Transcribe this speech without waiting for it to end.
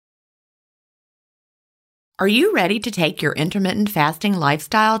Are you ready to take your intermittent fasting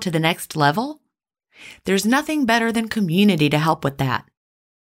lifestyle to the next level? There's nothing better than community to help with that.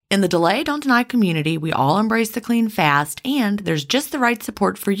 In the Delay Don't Deny community, we all embrace the clean fast, and there's just the right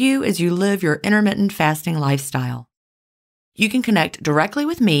support for you as you live your intermittent fasting lifestyle. You can connect directly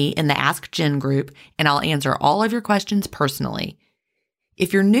with me in the Ask Jen group, and I'll answer all of your questions personally.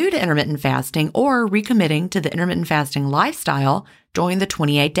 If you're new to intermittent fasting or recommitting to the intermittent fasting lifestyle, join the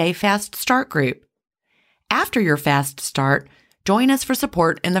 28-day Fast Start group. After your fast start, join us for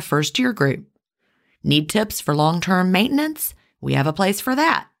support in the First Year group. Need tips for long-term maintenance? We have a place for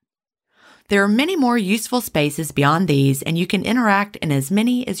that. There are many more useful spaces beyond these, and you can interact in as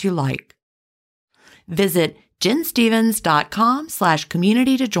many as you like. Visit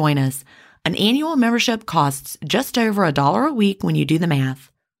jenstevens.com/community to join us. An annual membership costs just over $1 a week when you do the math.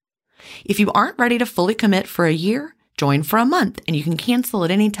 If you aren't ready to fully commit for a year, join for a month and you can cancel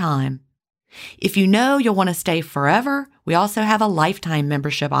at any time. If you know you'll want to stay forever, we also have a lifetime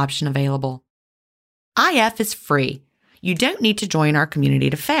membership option available. IF is free. You don't need to join our community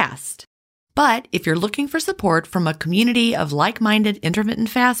to fast. But if you're looking for support from a community of like-minded intermittent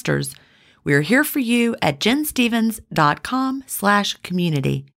fasters, we're here for you at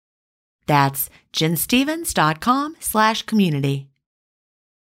jenstevens.com/community. That's jenstevens.com/community.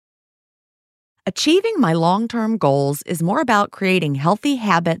 Achieving my long-term goals is more about creating healthy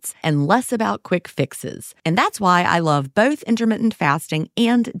habits and less about quick fixes. And that's why I love both intermittent fasting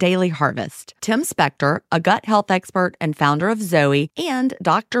and Daily Harvest. Tim Spector, a gut health expert and founder of Zoe, and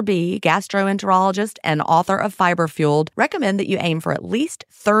Dr. B, gastroenterologist and author of Fiber Fueled, recommend that you aim for at least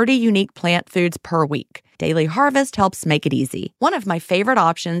 30 unique plant foods per week. Daily Harvest helps make it easy. One of my favorite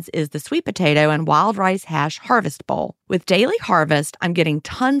options is the sweet potato and wild rice hash harvest bowl. With Daily Harvest, I'm getting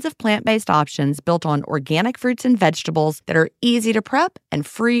tons of plant-based options built on organic fruits and vegetables that are easy to prep and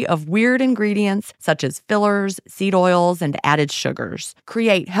free of weird ingredients such as fillers, seed oils, and added sugars.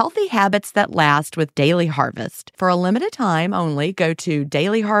 Create healthy habits that last with Daily Harvest. For a limited time only, go to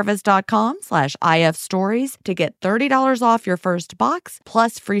dailyharvest.com/ifstories to get $30 off your first box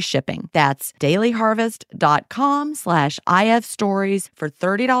plus free shipping. That's dailyharvest.com/ifstories for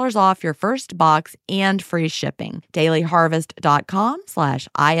 $30 off your first box and free shipping. dailyharvest.com/ifstories.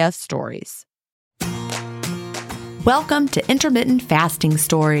 Welcome to Intermittent Fasting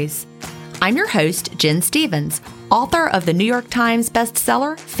Stories. I'm your host, Jen Stevens, author of the New York Times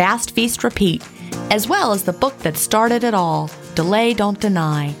bestseller, Fast, Feast, Repeat, as well as the book that started it all, Delay Don't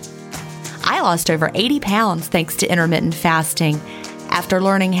Deny. I lost over 80 pounds thanks to intermittent fasting, after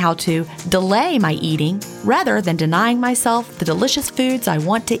learning how to delay my eating rather than denying myself the delicious foods I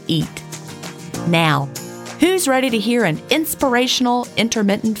want to eat. Now, who's ready to hear an inspirational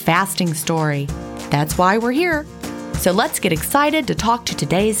intermittent fasting story? That's why we're here. So let's get excited to talk to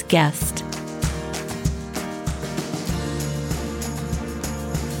today's guest.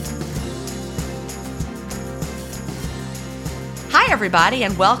 Hi, everybody,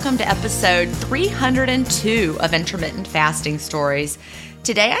 and welcome to episode 302 of Intermittent Fasting Stories.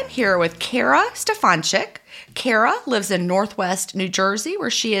 Today, I'm here with Kara Stefancik. Kara lives in Northwest New Jersey, where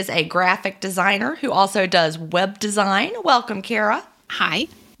she is a graphic designer who also does web design. Welcome, Kara. Hi.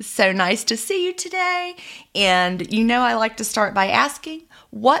 So nice to see you today. And you know I like to start by asking,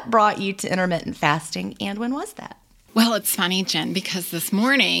 what brought you to intermittent fasting, and when was that? Well, it's funny, Jen, because this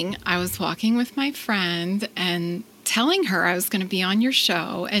morning I was walking with my friend and telling her I was going to be on your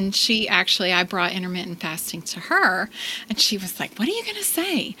show, and I brought intermittent fasting to her, and she was like, what are you going to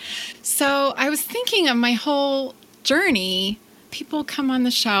say? So I was thinking of my whole journey. People come on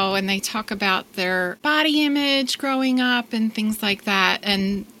the show and they talk about their body image growing up and things like that,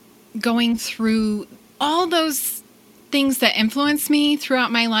 and going through all those things that influenced me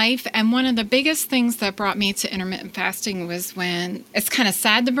throughout my life. And one of the biggest things that brought me to intermittent fasting was when, it's kind of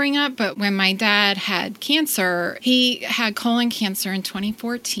sad to bring up, but when my dad had cancer, he had colon cancer in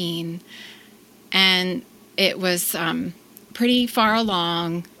 2014, and it was pretty far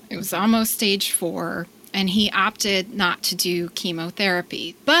along. It was almost stage 4. And he opted not to do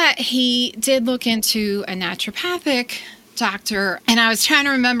chemotherapy. But he did look into a naturopathic doctor. And I was trying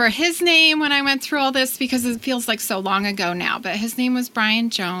to remember his name when I went through all this because it feels like so long ago now. But his name was Brian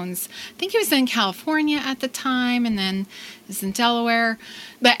Jones. I think he was in California at the time and then was in Delaware.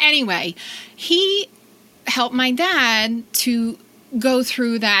 But anyway, he helped my dad to go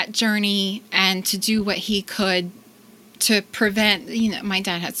through that journey and to do what he could to prevent, my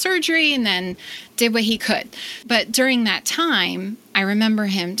dad had surgery and then did what he could. But during that time, I remember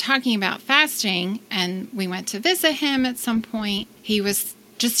him talking about fasting, and we went to visit him at some point. He was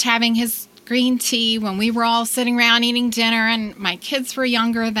just having his green tea when we were all sitting around eating dinner, and my kids were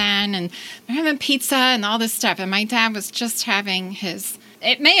younger then, and they're having pizza and all this stuff. And my dad was just having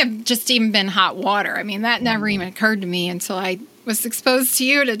it may have just even been hot water. I mean, that never even occurred to me until I was exposed to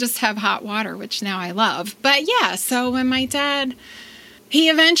you to just have hot water, which now I love. But yeah, so when my dad, he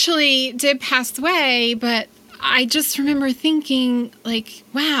eventually did pass away, but I just remember thinking, like,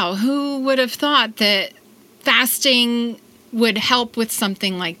 wow, who would have thought that fasting would help with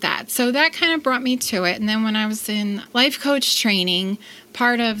something like that? So that kind of brought me to it. And then when I was in life coach training,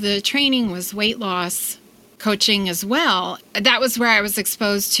 part of the training was weight loss coaching as well. That was where I was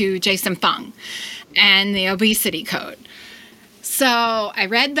exposed to Jason Fung and the obesity code. So I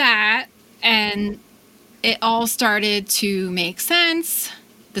read that, and it all started to make sense.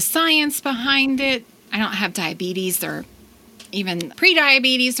 The science behind it. I don't have diabetes or even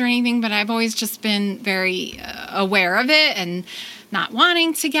pre-diabetes or anything, but I've always just been very aware of it and not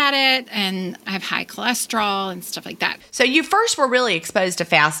wanting to get it, and I have high cholesterol and stuff like that. So you first were really exposed to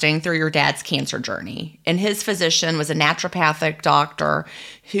fasting through your dad's cancer journey, and his physician was a naturopathic doctor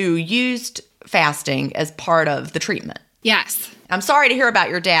who used fasting as part of the treatment. Yes. I'm sorry to hear about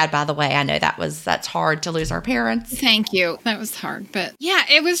your dad, by the way. I know that's hard to lose our parents. Thank you. That was hard. But yeah,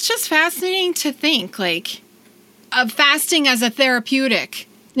 it was just fascinating to think like of fasting as a therapeutic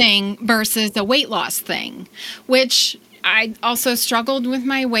thing versus a weight loss thing, which I also struggled with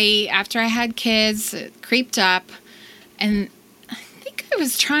my weight after I had kids. It creeped up, and I think I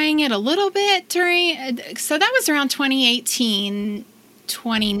was trying it a little bit so that was around 2018,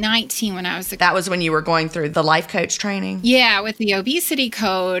 2019 when I was... That was when you were going through the life coach training? Yeah, with the obesity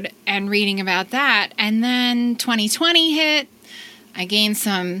code and reading about that. And then 2020 hit. I gained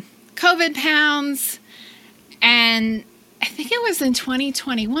some COVID pounds. And I think it was in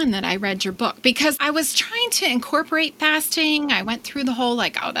 2021 that I read your book because I was trying to incorporate fasting. I went through the whole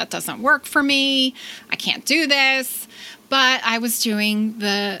that doesn't work for me. I can't do this. But I was doing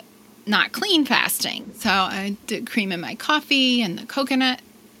the not clean fasting. So I did cream in my coffee and the coconut.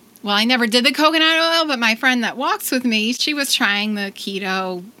 Well, I never did the coconut oil, but my friend that walks with me, she was trying the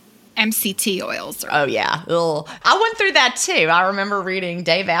keto MCT oils. Oh, yeah. Ugh. I went through that, too. I remember reading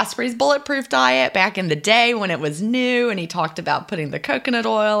Dave Asprey's Bulletproof Diet back in the day when it was new, and he talked about putting the coconut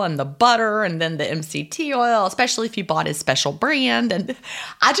oil and the butter and then the MCT oil, especially if you bought his special brand. And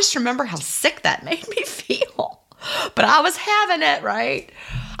I just remember how sick that made me feel. But I was having it, right?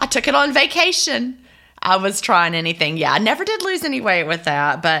 I took it on vacation. I was trying anything. Yeah, I never did lose any weight with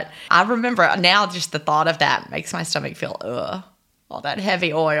that, but I remember now just the thought of that makes my stomach feel, ugh. All that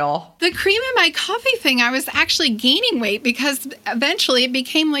heavy oil. The cream in my coffee thing, I was actually gaining weight because eventually it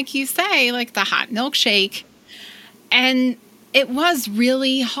became, like you say, like the hot milkshake. And it was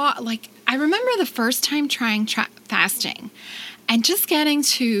really hot. Like, I remember the first time trying fasting and just getting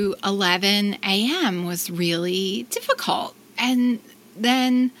to 11 a.m. was really difficult. And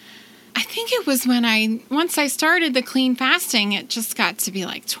then I think it was when once I started the clean fasting, it just got to be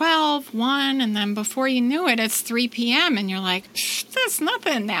like 12, 1, and then before you knew it, it's 3 p.m. and you're like, that's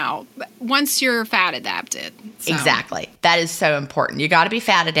nothing now, once you're fat adapted. So. Exactly. That is so important. You got to be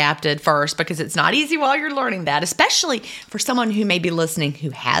fat adapted first because it's not easy while you're learning that, especially for someone who may be listening who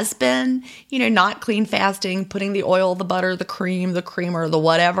has been, not clean fasting, putting the oil, the butter, the cream, the creamer, the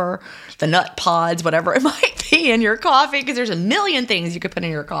whatever, the nut pods, whatever it might be in your coffee, because there's a million things you could put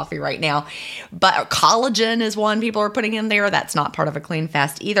in your coffee right now. But collagen is one people are putting in there. That's not part of a clean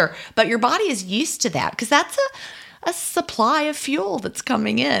fast either. But your body is used to that because that's a supply of fuel that's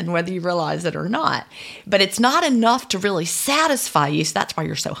coming in, whether you realize it or not. But it's not enough to really satisfy you. So that's why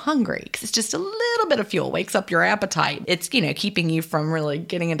you're so hungry, because it's just a little bit of fuel wakes up your appetite. It's, keeping you from really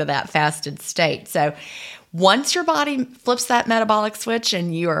getting into that fasted state. So once your body flips that metabolic switch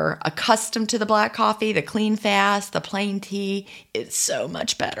and you're accustomed to the black coffee, the clean fast, the plain tea, it's so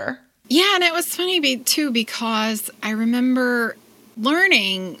much better. Yeah, and it was funny too because I remember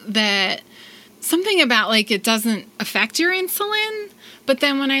learning that something about it doesn't affect your insulin, but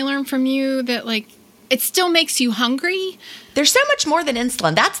then when I learned from you that it still makes you hungry. There's so much more than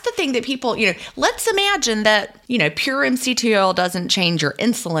insulin. That's the thing that people, let's imagine that, pure MCT oil doesn't change your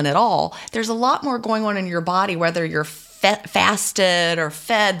insulin at all. There's a lot more going on in your body, whether you're fasted or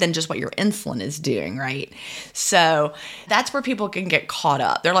fed, than just what your insulin is doing, right? So that's where people can get caught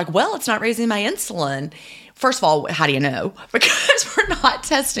up. They're like, well, it's not raising my insulin. First of all, how do you know? Because we're not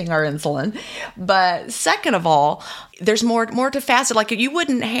testing our insulin. But second of all, there's more to fasted. You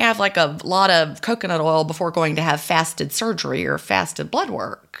wouldn't have a lot of coconut oil before going to have fasted surgery or fasted blood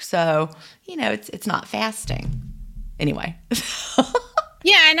work. So, it's not fasting. Anyway.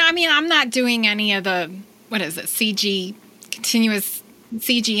 Yeah, and I mean, I'm not doing any of the, CG, continuous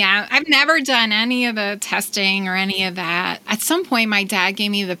CGM. I've never done any of the testing or any of that. At some point, my dad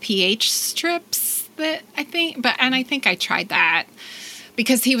gave me the pH strips that I think I tried that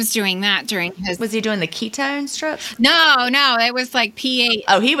because he was doing that during his... Was he doing the ketone strips? No, it was like pH.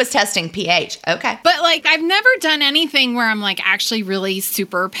 Oh, he was testing pH. Okay. But like, I've never done anything where I'm like actually really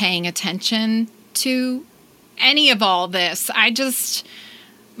super paying attention to any of all this.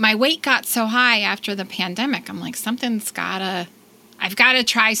 My weight got so high after the pandemic. I'm like, I've got to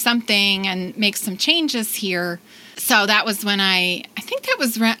try something and make some changes here. So that was when I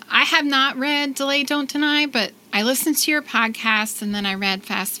have not read Delay, Don't Deny, but I listened to your podcast and then I read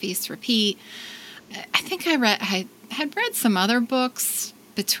Fast, Feast, Repeat. I think I had read some other books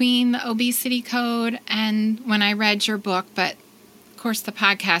between the Obesity Code and when I read your book, but of course the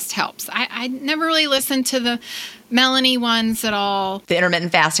podcast helps. I never really listened to the Melanie ones at all. The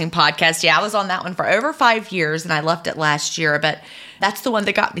intermittent fasting podcast. Yeah, I was on that one for over 5 years and I left it last year, but that's the one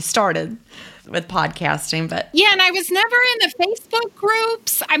that got me started with podcasting. But yeah, and I was never in the Facebook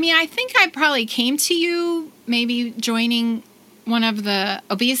groups. I mean, I think I probably came to you maybe joining one of the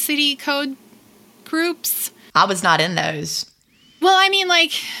Obesity Code groups. I was not in those. Well, I mean,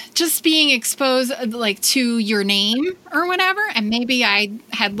 like, just being exposed, like, to your name or whatever. And maybe I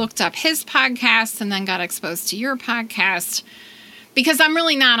had looked up his podcast and then got exposed to your podcast. Because I'm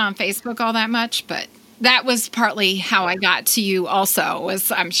really not on Facebook all that much. But that was partly how I got to you also,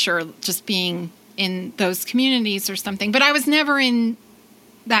 was, I'm sure, just being in those communities or something. But I was never in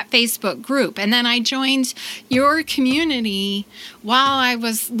that Facebook group. And then I joined your community while I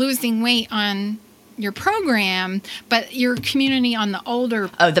was losing weight on your program, but your community on the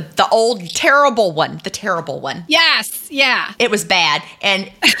older... Oh, the old terrible one. The terrible one. Yes, yeah. It was bad.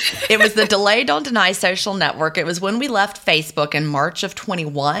 And it was the Delay, Don't Deny social network. It was when we left Facebook in March of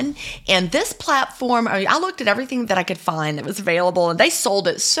 21. And this platform, I looked at everything that I could find that was available, and they sold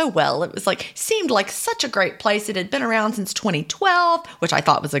it so well. It was seemed like such a great place. It had been around since 2012, which I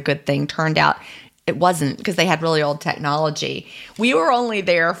thought was a good thing. Turned out it wasn't, because they had really old technology. We were only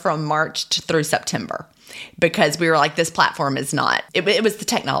there from March through September because we were like, this platform is not. It was the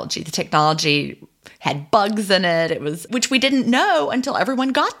technology. The technology had bugs in it. Which we didn't know until everyone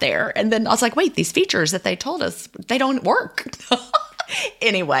got there. And then I was like, wait, these features that they told us, they don't work.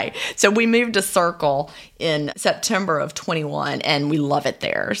 Anyway, so we moved to Circle in September of 21, and we love it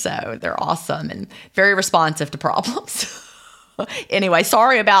there. So they're awesome and very responsive to problems. Anyway,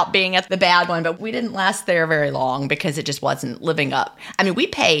 sorry about being at the bad one, but we didn't last there very long because it just wasn't living up. I mean,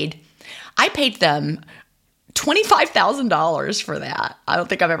 I paid them $25,000 for that. I don't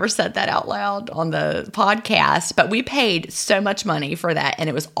think I've ever said that out loud on the podcast, but we paid so much money for that and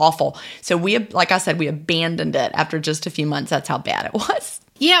it was awful. So like I said, we abandoned it after just a few months. That's how bad it was.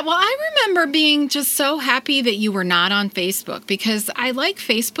 Yeah, well, I remember being just so happy that you were not on Facebook because I like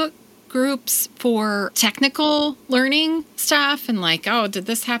Facebook groups for technical learning stuff and like, oh, did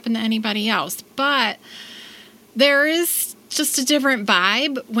this happen to anybody else? But there is just a different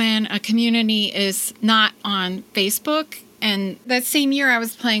vibe when a community is not on Facebook. And that same year I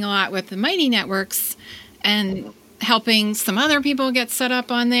was playing a lot with the Mighty Networks and helping some other people get set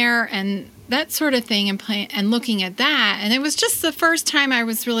up on there and that sort of thing and looking at that. And it was just the first time I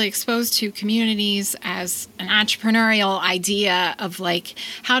was really exposed to communities as an entrepreneurial idea of like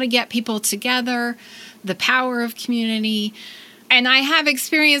how to get people together, the power of community. And I have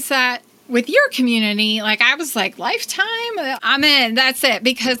experienced that with your community. Like I was like, lifetime, I'm in, that's it.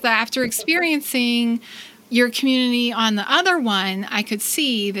 Because after experiencing your community on the other one, I could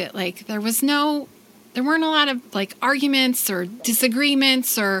see that like there weren't a lot of like arguments or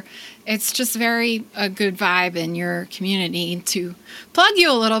disagreements, or it's just a good vibe in your community. To plug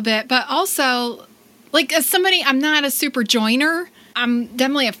you a little bit, but also like as somebody, I'm not a super joiner. I'm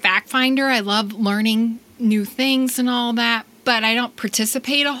definitely a fact finder. I love learning new things and all that, but I don't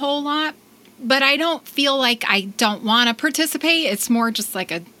participate a whole lot. But I don't feel like I don't want to participate. It's more just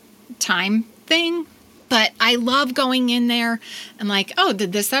like a time thing. But I love going in there and like, oh,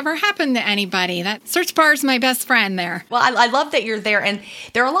 did this ever happen to anybody? That search bar is my best friend there. Well, I love that you're there. And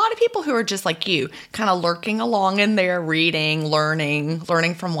there are a lot of people who are just like you, kind of lurking along in there, reading, learning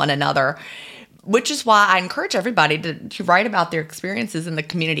from one another, which is why I encourage everybody to write about their experiences in the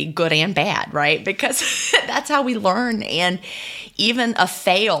community, good and bad, right? Because that's how we learn. And even a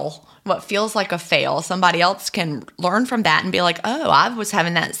fail, what feels like a fail, somebody else can learn from that and be like, oh, I was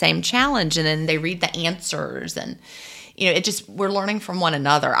having that same challenge. And then they read the answers and, we're learning from one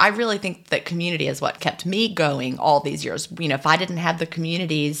another. I really think that community is what kept me going all these years. If I didn't have the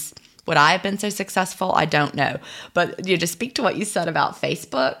communities, would I have been so successful? I don't know. But to speak to what you said about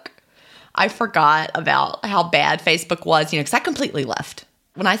Facebook, I forgot about how bad Facebook was, because I completely left.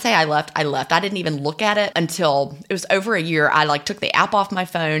 When I say I left, I left. I didn't even look at it until it was over a year. I took the app off my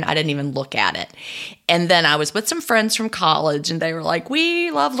phone. I didn't even look at it. And then I was with some friends from college and they were like,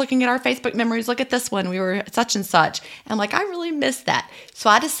 we love looking at our Facebook memories. Look at this one. We were such and such. And I'm like, I really miss that. So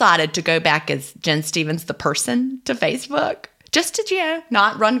I decided to go back as Jen Stevens, the person, to Facebook. Just to,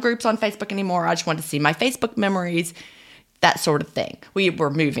 not run groups on Facebook anymore. I just wanted to see my Facebook memories, that sort of thing. We were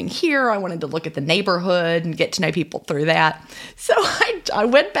moving here. I wanted to look at the neighborhood and get to know people through that. So I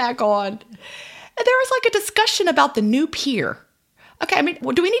went back on, and there was a discussion about the new peer. Okay, do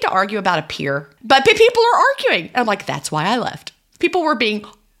we need to argue about a peer? But people are arguing. I'm like, that's why I left. People were being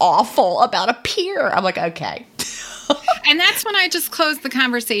awful about a peer. I'm like, okay. And that's when I just closed the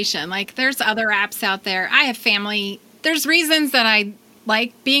conversation. There's other apps out there. I have family. There's reasons that I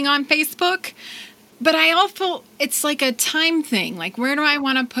like being on Facebook. But I also, it's a time thing. Where do I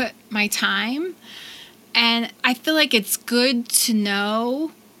want to put my time? And I feel like it's good to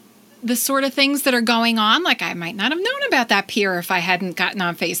know the sort of things that are going on. I might not have known about that peer if I hadn't gotten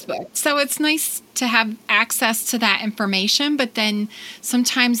on Facebook. So it's nice to have access to that information. But then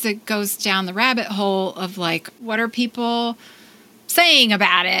sometimes it goes down the rabbit hole of what are people saying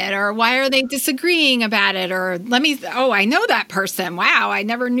about it, or why are they disagreeing about it, or I know that person. Wow, I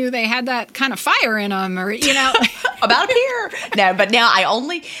never knew they had that kind of fire in them, or about a peer. No, but now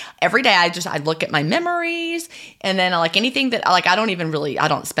every day I look at my memories, and then anything that I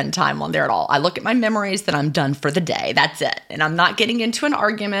don't spend time on there at all. I look at my memories, that I'm done for the day. That's it. And I'm not getting into an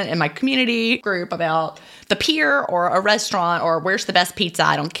argument in my community group about the pier or a restaurant or where's the best pizza.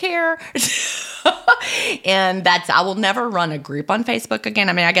 I don't care. And I will never run a group on Facebook again.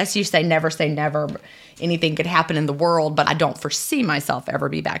 I guess you say never. Anything could happen in the world, but I don't foresee myself ever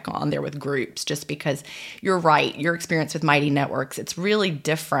be back on there with groups, just because you're right. Your experience with Mighty Networks, it's really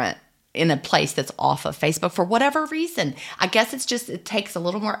different in a place that's off of Facebook for whatever reason. I guess it takes a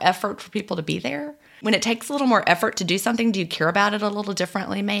little more effort for people to be there. When it takes a little more effort to do something, do you care about it a little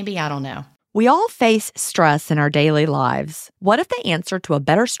differently? Maybe, I don't know. We all face stress in our daily lives. What if the answer to a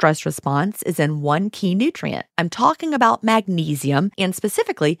better stress response is in one key nutrient? I'm talking about magnesium, and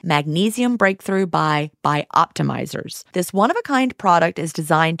specifically Magnesium Breakthrough by Optimizers. This one-of-a-kind product is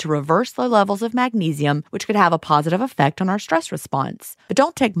designed to reverse low levels of magnesium, which could have a positive effect on our stress response. But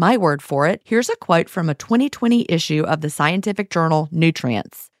don't take my word for it. Here's a quote from a 2020 issue of the scientific journal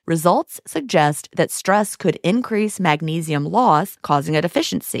Nutrients. Results suggest that stress could increase magnesium loss, causing a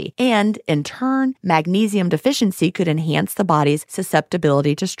deficiency. And, in turn, magnesium deficiency could enhance the body's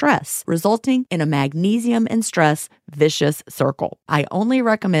susceptibility to stress, resulting in a magnesium and stress vicious circle. I only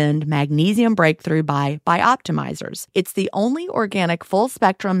recommend Magnesium Breakthrough by Optimizers. It's the only organic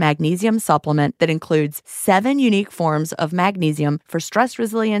full-spectrum magnesium supplement that includes 7 unique forms of magnesium for stress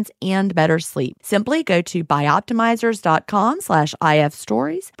resilience and better sleep. Simply go to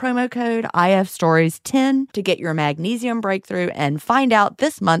bioptimizers.com/ifstories, promo code IFStories10 to get your Magnesium Breakthrough and find out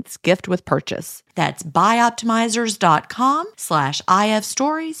this month's gift with purchase. That's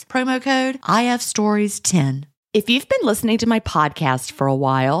bioptimizers.com/IFstories, promo code IFStories10. If you've been listening to my podcast for a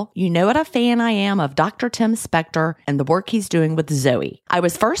while, you know what a fan I am of Dr. Tim Spector and the work he's doing with Zoe. I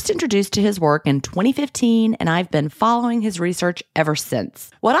was first introduced to his work in 2015, and I've been following his research ever since.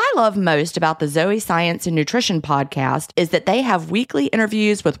 What I love most about the Zoe Science and Nutrition podcast is that they have weekly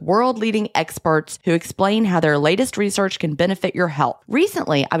interviews with world-leading experts who explain how their latest research can benefit your health.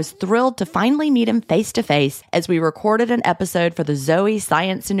 Recently, I was thrilled to finally meet him face-to-face as we recorded an episode for the Zoe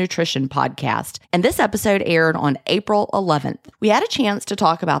Science and Nutrition podcast, and this episode aired on April 11th. We had a chance to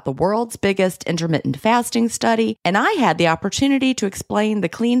talk about the world's biggest intermittent fasting study, and I had the opportunity to explain the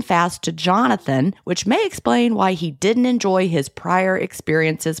clean fast to Jonathan, which may explain why he didn't enjoy his prior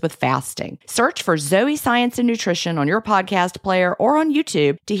experiences with fasting. Search for Zoe Science and Nutrition on your podcast player or on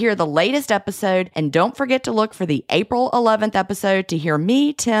YouTube to hear the latest episode, and don't forget to look for the April 11th episode to hear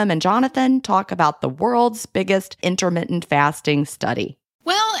me, Tim, and Jonathan talk about the world's biggest intermittent fasting study.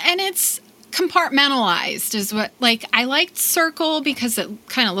 Well, and it's compartmentalized is what, I liked Circle because it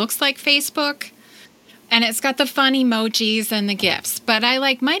kind of looks like Facebook and it's got the fun emojis and the GIFs, but I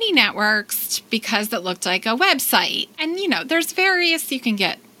like Mighty Networks because it looked like a website. And there's various, you can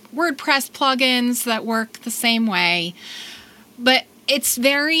get WordPress plugins that work the same way, but it's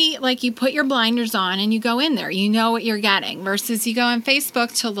very you put your blinders on and you go in there, you know what you're getting, versus you go on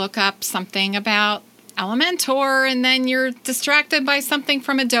Facebook to look up something about Elementor, and then you're distracted by something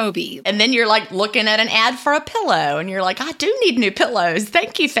from Adobe. And then you're looking at an ad for a pillow, and you're like, I do need new pillows.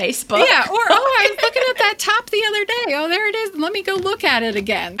 Thank you, Facebook. Yeah, or, I was looking at that top the other day. Oh, there it is. Let me go look at it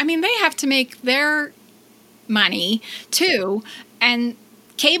again. They have to make their money, too, and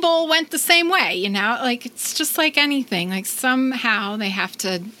cable went the same way, like it's just like anything. Like somehow they have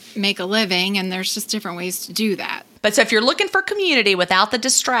to make a living, and there's just different ways to do that. But so if you're looking for community without the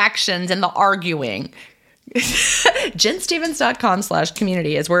distractions and the arguing,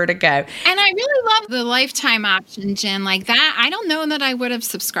 JenStevens.com/community is where to go. And I really love the lifetime option, Jen. Like that, I don't know that I would have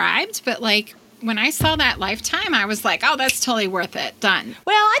subscribed, but like when I saw that lifetime, I was like, oh, that's totally worth it. Done.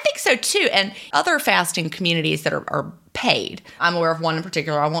 Well, I think so too. And other fasting communities that are paid. I'm aware of one in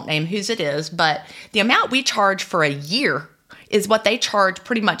particular. I won't name whose it is, but the amount we charge for a year is what they charge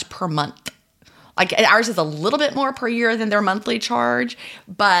pretty much per month. Like ours is a little bit more per year than their monthly charge,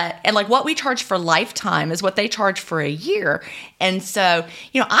 and like what we charge for lifetime is what they charge for a year. And so,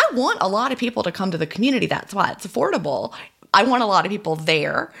 I want a lot of people to come to the community. That's why it's affordable. I want a lot of people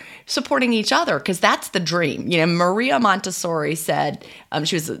there supporting each other because that's the dream. Maria Montessori said,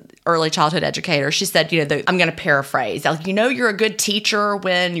 she was an early childhood educator. She said, I'm going to paraphrase, like, you're a good teacher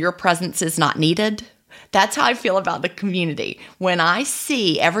when your presence is not needed. That's how I feel about the community. When I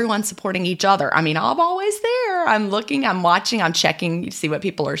see everyone supporting each other, I'm always there. I'm looking, I'm watching, I'm checking to see what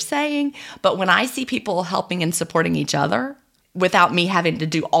people are saying. But when I see people helping and supporting each other without me having to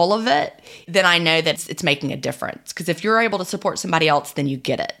do all of it, then I know that it's making a difference. Because if you're able to support somebody else, then you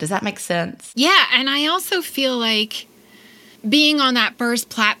get it. Does that make sense? Yeah, and I also feel like being on that first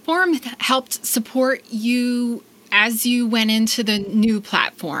platform helped support you as you went into the new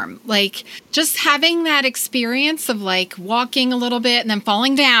platform. Like just having that experience of like walking a little bit and then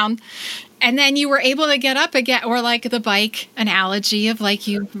falling down, and then you were able to get up again, or like the bike analogy of like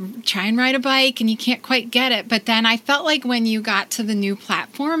you try and ride a bike and you can't quite get it. But then I felt like when you got to the new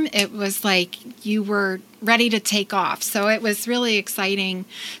platform, it was like you were ready to take off. So it was really exciting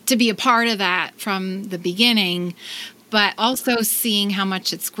to be a part of that from the beginning, but also seeing how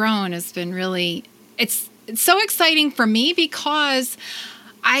much it's grown has been really, it's so exciting for me because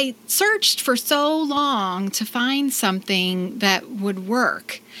I searched for so long to find something that would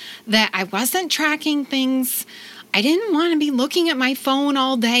work, that I wasn't tracking things. I didn't want to be looking at my phone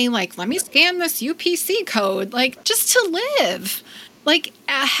all day, like, let me scan this UPC code, like just to live like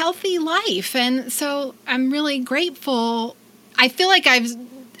a healthy life. And so I'm really grateful. I feel like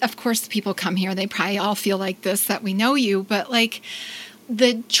of course, people come here, they probably all feel like this, that we know you, but like,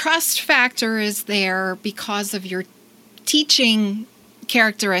 the trust factor is there because of your teaching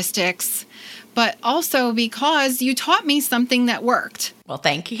characteristics, but also because you taught me something that worked. Well,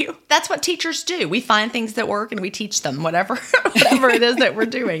 thank you. That's what teachers do. We find things that work and we teach them whatever it is that we're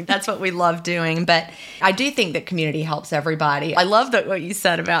doing. That's what we love doing. But I do think that community helps everybody. I love that what you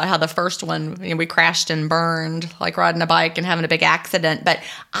said about how the first one, we crashed and burned, like riding a bike and having a big accident. But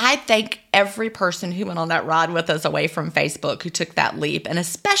I thank every person who went on that ride with us away from Facebook, who took that leap, and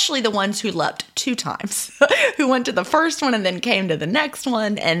especially the ones who leapt 2 times, who went to the first one and then came to the next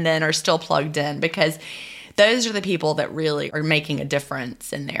one and then are still plugged in, because those are the people that really are making a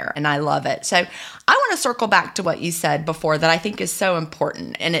difference in there, and I love it. So I want to circle back to what you said before that I think is so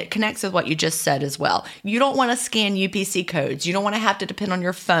important, and it connects with what you just said as well. You don't want to scan UPC codes. You don't want to have to depend on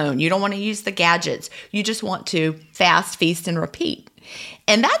your phone. You don't want to use the gadgets. You just want to fast, feast, and repeat.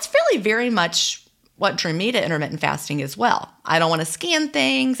 And that's really very much what drew me to intermittent fasting as well. I don't want to scan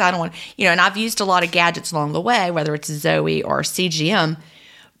things. I don't want, and I've used a lot of gadgets along the way, whether it's Zoe or CGM,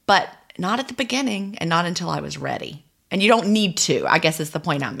 but not at the beginning and not until I was ready. And you don't need to, I guess is the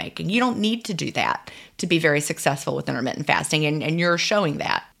point I'm making. You don't need to do that to be very successful with intermittent fasting. And you're showing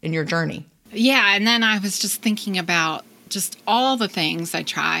that in your journey. Yeah. And then I was just thinking about just all the things I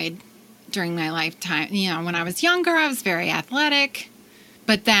tried during my lifetime. When I was younger, I was very athletic.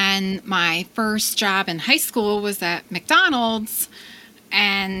 But then my first job in high school was at McDonald's.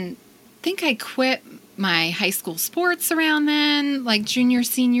 And I think I quit my high school sports around then, like junior,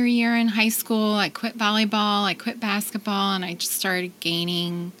 senior year in high school. I quit volleyball, I quit basketball, and I just started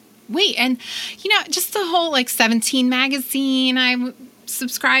gaining weight. And, just the whole 17 magazine I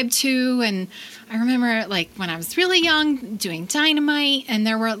subscribed to. And I remember when I was really young doing Dynamite, and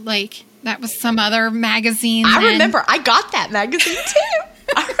there were that was some other magazine. I remember, I got that magazine too.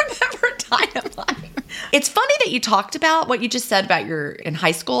 I remember Dynamite. It's funny that you talked about what you just said about in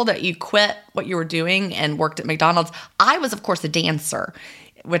high school, that you quit what you were doing and worked at McDonald's. I was, of course, a dancer,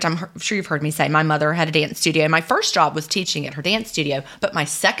 which I'm sure you've heard me say. My mother had a dance studio. My first job was teaching at her dance studio, but my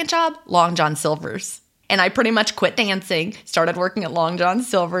second job, Long John Silver's. And I pretty much quit dancing, started working at Long John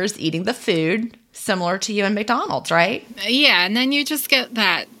Silver's, eating the food, similar to you in McDonald's, right? Yeah, and then you just get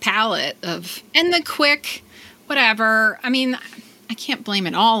that palate and the quick, whatever. I mean, I can't blame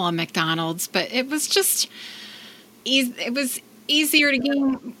it all on McDonald's, but it was just it was easier to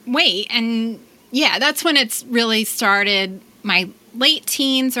gain weight. And yeah, that's when it's really started. My late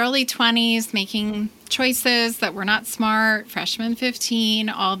teens, early 20s, making choices that were not smart, freshman 15,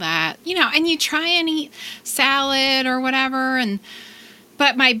 all that, and you try and eat salad or whatever.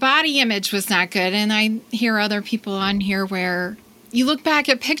 But my body image was not good. And I hear other people on here where you look back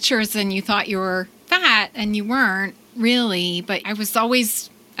at pictures and you thought you were fat and you weren't really, but I was always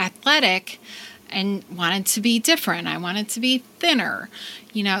athletic and wanted to be different. I wanted to be thinner,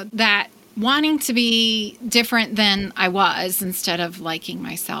 that wanting to be different than I was instead of liking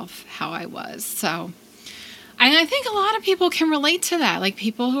myself how I was. So, and I think a lot of people can relate to that. Like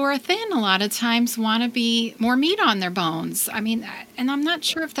people who are thin a lot of times want to be more meat on their bones. I mean, and I'm not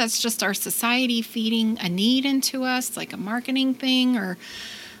sure if that's just our society feeding a need into us, like a marketing thing, or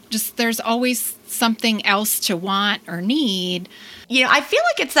just there's always something else to want or need. I feel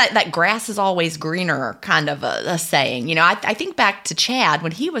like it's that grass is always greener kind of a saying. I think back to Chad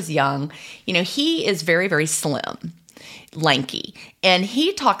when he was young. He is very, very slim, lanky. And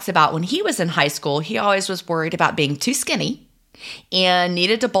he talks about when he was in high school, he always was worried about being too skinny and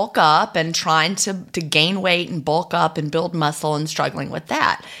needed to bulk up and trying to gain weight and bulk up and build muscle and struggling with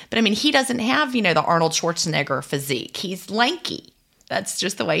that. But I mean, he doesn't have, the Arnold Schwarzenegger physique. He's lanky. That's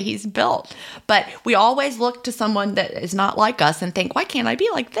just the way he's built. But we always look to someone that is not like us and think, why can't I be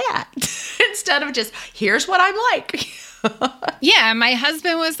like that? Instead of just, here's what I'm like. Yeah, my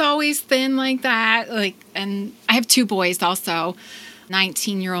husband was always thin like that. And I have 2 boys also,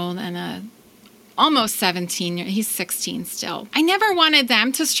 19-year-old and a almost 17. He's 16 still. I never wanted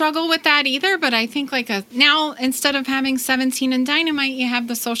them to struggle with that either, but I think now instead of having 17 and Dynamite, you have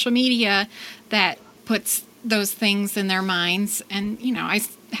the social media that puts those things in their minds. And, I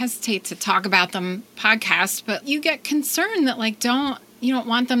hesitate to talk about them podcast, but you get concerned that you don't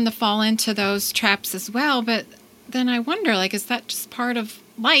want them to fall into those traps as well. But then I wonder, is that just part of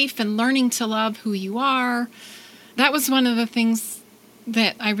life and learning to love who you are? That was one of the things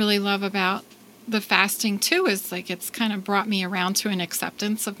that I really love about the fasting too, is it's kind of brought me around to an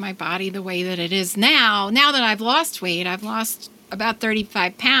acceptance of my body the way that it is now. Now that I've lost weight, I've lost about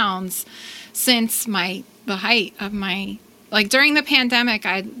 35 pounds since the height of my, during the pandemic,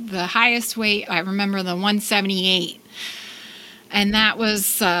 the highest weight, I remember the 178. And that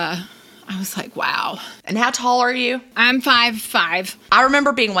was, I was like, wow. And how tall are you? I'm 5'5". I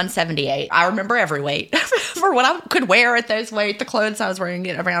remember being 178. I remember every weight for what I could wear at those weight. The clothes I was wearing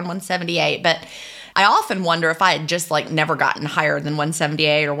get around 178. But I often wonder if I had just never gotten higher than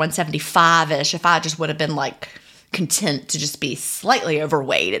 178 or 175-ish, if I just would have been content to just be slightly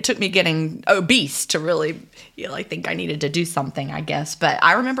overweight. It took me getting obese to really think I needed to do something, I guess. But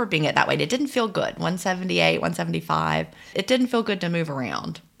I remember being at that weight. It didn't feel good. 178, 175. It didn't feel good to move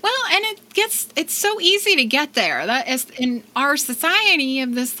around. Well, and it's so easy to get there. That is in our society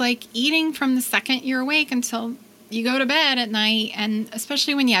of this eating from the second you're awake until you go to bed at night. And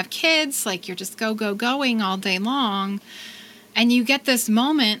especially when you have kids, you're just going all day long. And you get this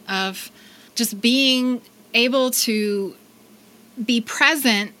moment of just being able to be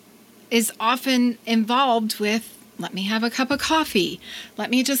present is often involved with, let me have a cup of coffee. Let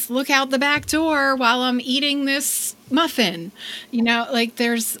me just look out the back door while I'm eating this muffin.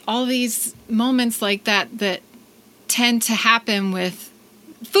 There's all these moments like that tend to happen with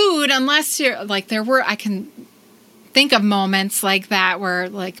food, unless you're I can think of moments like that where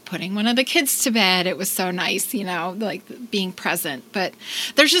putting one of the kids to bed, it was so nice, being present. But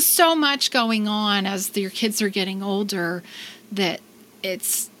there's just so much going on as your kids are getting older that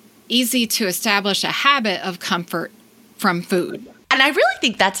it's easy to establish a habit of comfort from food. And I really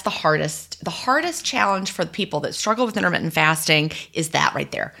think that's the hardest challenge for the people that struggle with intermittent fasting is that right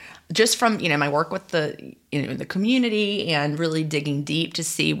there. Just from, my work with the community and really digging deep to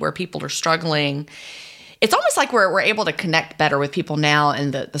see where people are struggling. It's almost like we're able to connect better with people now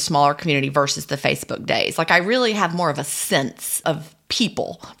in the smaller community versus the Facebook days. I really have more of a sense of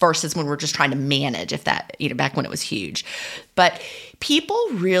people versus when we're just trying to manage, if that, back when it was huge. But people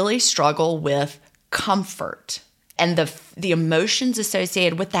really struggle with comfort and the emotions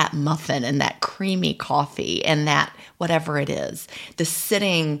associated with that muffin and that creamy coffee and that whatever it is, the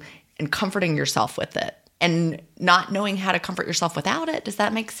sitting and comforting yourself with it. And not knowing how to comfort yourself without it. Does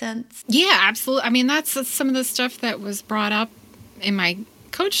that make sense? Yeah, absolutely. I mean, that's some of the stuff that was brought up in my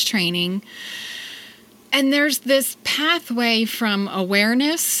coach training. And there's this pathway from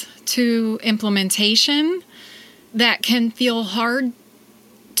awareness to implementation that can feel hard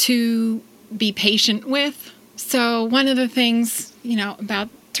to be patient with. So one of the things, about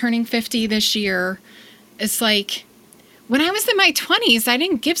turning 50 this year is when I was in my 20s, I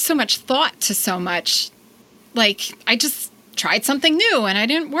didn't give so much thought to so much. I just tried something new and I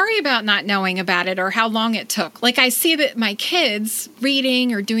didn't worry about not knowing about it or how long it took. Like I see that my kids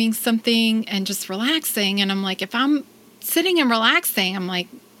reading or doing something and just relaxing. And I'm like, if I'm sitting and relaxing, I'm like,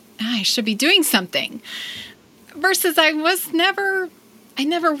 I should be doing something. Versus I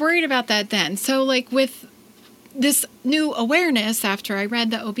never worried about that then. So like with this new awareness after I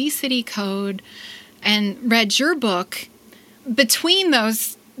read the obesity code and read your book, between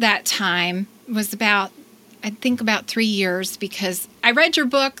that time was about 3 years, because I read your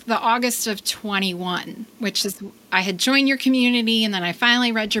book the August of 21, which is, I had joined your community and then I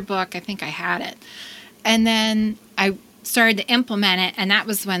finally read your book. I think I had it. And then I started to implement it, and that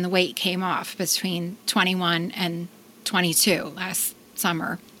was when the weight came off between 21 and 22 last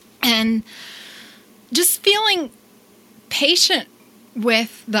summer. And just feeling patient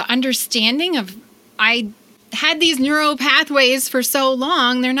with the understanding of, I had these neural pathways for so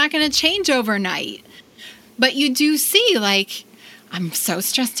long, they're not going to change overnight. But you do see, like, I'm so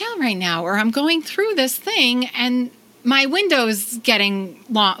stressed out right now, or I'm going through this thing and my window's getting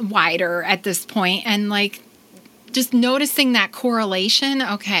wider at this point, and like just noticing that correlation.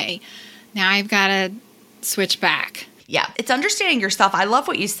 Okay, now I've got to switch back. Yeah, it's understanding yourself. I love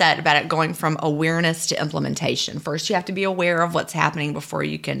what you said about it going from awareness to implementation. First, you have to be aware of what's happening before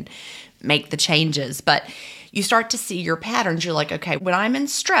you can make the changes. But you start to see your patterns. You're like, okay, when I'm in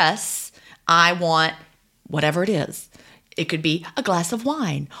stress, I want whatever it is. It could be a glass of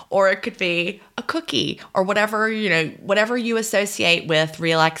wine, or it could be a cookie, or whatever you associate with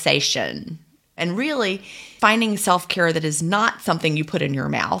relaxation. And really finding self-care that is not something you put in your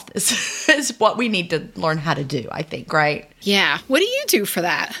mouth is what we need to learn how to do, I think, right? Yeah. What do you do for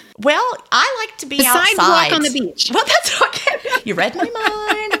that? Well, I like to be Besides outside. walk on the beach. Well, that's okay. You read my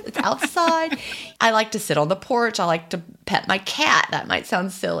mind. It's outside. I like to sit on the porch. I like to pet my cat. That might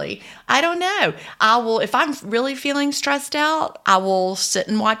sound silly. I don't know. If I'm really feeling stressed out, I will sit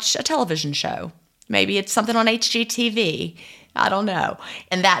and watch a television show. Maybe it's something on HGTV. I don't know.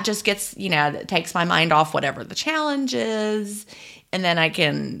 And that just gets, that takes my mind off whatever the challenge is. And then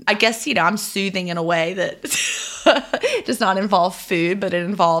I'm soothing in a way that does not involve food, but it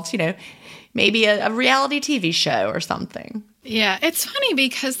involves, maybe a reality TV show or something. Yeah. It's funny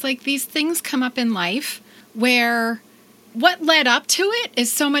because like these things come up in life where what led up to it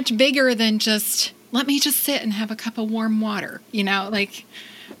is so much bigger than just, let me just sit and have a cup of warm water,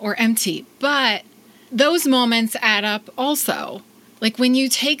 or empty. But those moments add up also. Like when you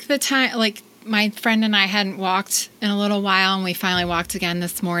take the time, like my friend and I hadn't walked in a little while, and we finally walked again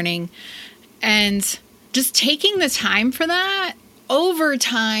this morning. And just taking the time for that over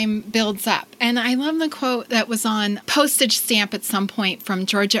time builds up. And I love the quote that was on postage stamp at some point from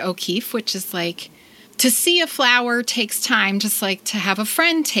Georgia O'Keeffe, which is like, to see a flower takes time, just like to have a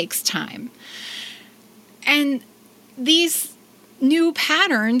friend takes time. And these new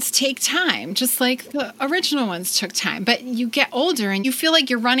patterns take time, just like the original ones took time. But you get older and you feel like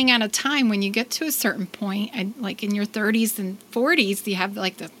you're running out of time when you get to a certain point. And like in your 30s and 40s, you have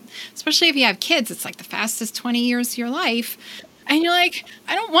especially if you have kids, it's like the fastest 20 years of your life. And you're like,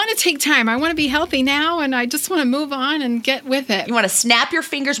 I don't want to take time. I want to be healthy now, and I just want to move on and get with it. You want to snap your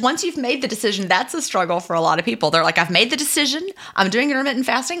fingers. Once you've made the decision, that's a struggle for a lot of people. They're like, I've made the decision. I'm doing intermittent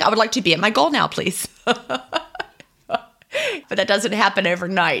fasting. I would like to be at my goal now, please. But that doesn't happen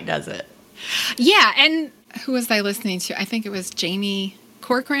overnight, does it? Yeah, and who was I listening to? I think it was Jamie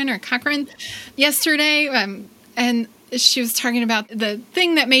Cochran yesterday, and she was talking about the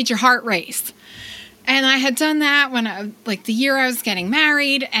thing that made your heart race. And I had done that when the year I was getting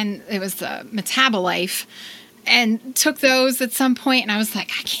married, and it was the Metabolife, and took those at some point, and I was like,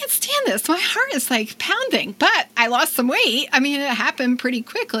 I can't stand this. My heart is like pounding, but I lost some weight. I mean, it happened pretty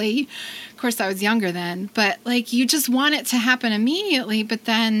quickly. Of course, I was younger then, but like you just want it to happen immediately, but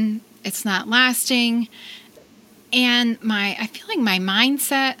then it's not lasting. And I feel like my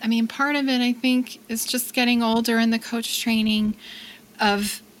mindset, part of it, I think, is just getting older and the coach training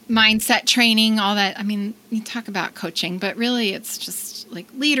of mindset training, all that. You talk about coaching, but really it's just like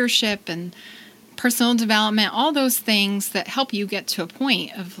leadership and personal development, all those things that help you get to a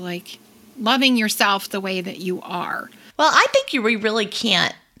point of like loving yourself the way that you are. Well, I think we really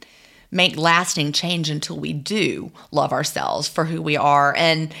can't make lasting change until we do love ourselves for who we are.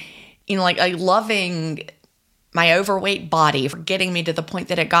 And, like loving my overweight body for getting me to the point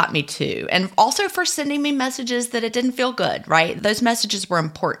that it got me to, and also for sending me messages that it didn't feel good, right? Those messages were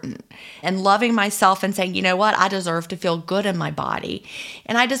important. And loving myself and saying, you know what, I deserve to feel good in my body.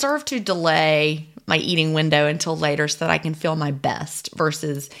 And I deserve to delay my eating window until later so that I can feel my best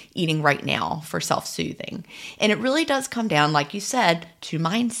versus eating right now for self-soothing. And it really does come down, like you said, to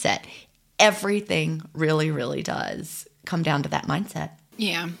mindset. Everything really, really does come down to that mindset.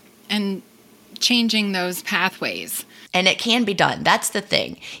 Yeah. And changing those pathways. And it can be done. That's the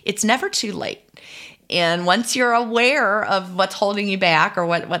thing. It's never too late. And once you're aware of what's holding you back or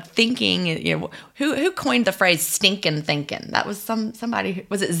what thinking, who coined the phrase stinking thinking? That was somebody,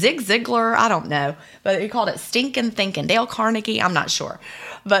 was it Zig Ziglar? I don't know. But he called it stinking thinking. Dale Carnegie? I'm not sure.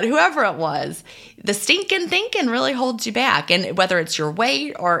 But whoever it was, the stinking thinking really holds you back. And whether it's your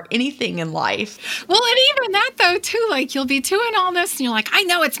weight or anything in life. Well, and even that though, too, like you'll be doing all this and you're like, I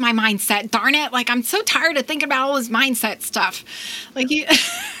know it's my mindset, darn it. Like I'm so tired of thinking about all this mindset stuff. Like you...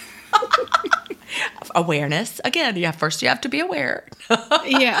 Awareness. Again, first you have to be aware.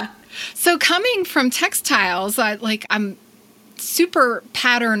 Yeah. So coming from textiles, I'm super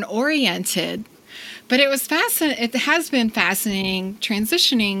pattern oriented, but it has been fascinating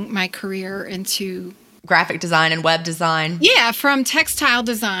transitioning my career into graphic design and web design. Yeah, from textile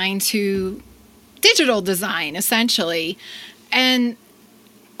design to digital design, essentially. And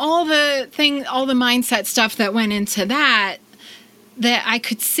all the mindset stuff that went into that I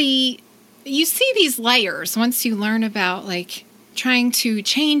could see. You see these layers once you learn about like trying to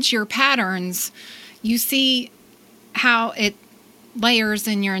change your patterns. You see how it layers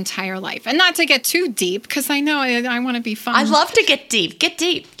in your entire life. And not to get too deep, because I know I want to be fun. I love to get deep. Get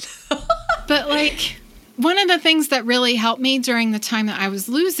deep. But like one of the things that really helped me during the time that I was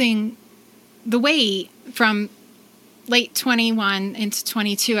losing the weight from late 21 into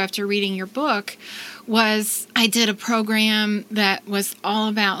 22 after reading your book was I did a program that was all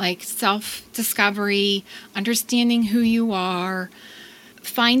about like self-discovery, understanding who you are,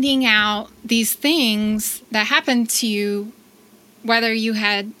 finding out these things that happened to you, whether you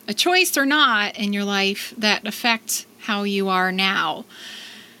had a choice or not in your life, that affect how you are now.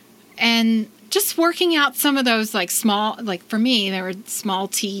 And just working out some of those like small, like for me, there were small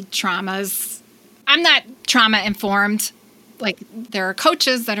T traumas. I'm not trauma informed. Like there are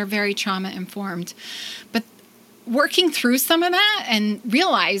coaches that are very trauma informed, but working through some of that and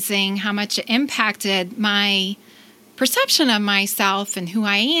realizing how much it impacted my perception of myself and who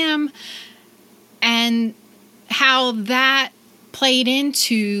I am and how that played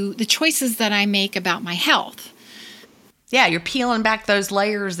into the choices that I make about my health. Yeah, you're peeling back those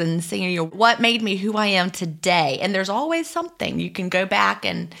layers and seeing what made me who I am today. And there's always something you can go back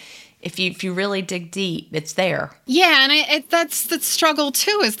and if you really dig deep, it's there. Yeah, and that's the struggle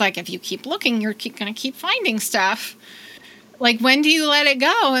too. Is like if you keep looking, you're going to keep finding stuff. Like when do you let it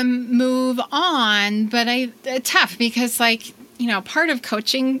go and move on? But it's tough because part of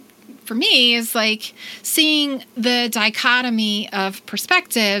coaching for me is like seeing the dichotomy of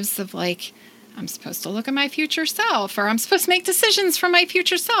perspectives of like I'm supposed to look at my future self, or I'm supposed to make decisions for my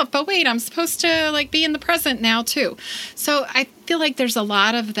future self. But wait, I'm supposed to like be in the present now too. So I feel like there's a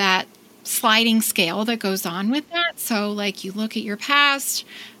lot of that sliding scale that goes on with that. So like you look at your past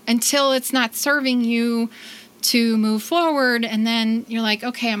until it's not serving you to move forward. And then you're like,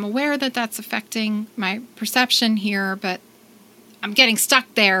 okay, I'm aware that that's affecting my perception here, but I'm getting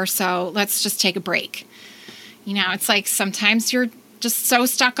stuck there. So let's just take a break. It's like sometimes you're just so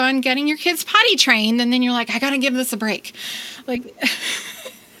stuck on getting your kids potty trained, and then you're like, I got to give this a break. Like,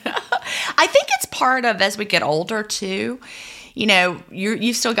 I think it's part of as we get older too.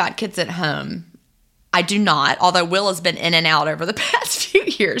 You've still got kids at home. I do not, although Will has been in and out over the past few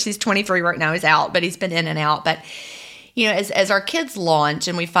years. He's 23 right now. He's out, but he's been in and out. But as our kids launch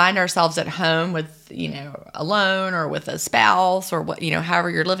and we find ourselves at home with alone or with a spouse or what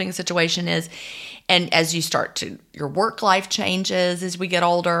however your living situation is. And as you your work life changes as we get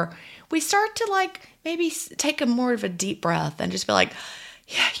older, we start to like maybe take a more of a deep breath and just be like,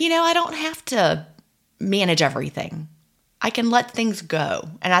 yeah, I don't have to manage everything. I can let things go.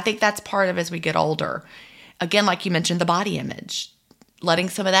 And I think that's part of as we get older. Again, like you mentioned, the body image, letting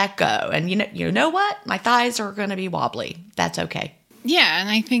some of that go. And you know what? My thighs are going to be wobbly. That's okay. Yeah. And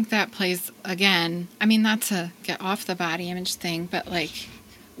I think that plays again, not to get off the body image thing, but like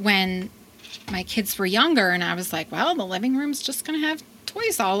when my kids were younger and I was like, well, the living room's just going to have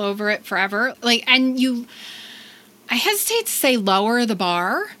toys all over it forever. Like, and I hesitate to say lower the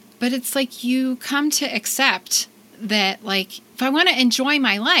bar, but it's like you come to accept that like, if I want to enjoy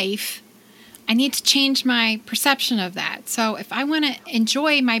my life, I need to change my perception of that. So if I want to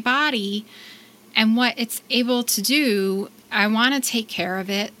enjoy my body and what it's able to do, I want to take care of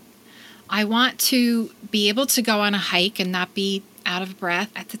it. I want to be able to go on a hike and not be out of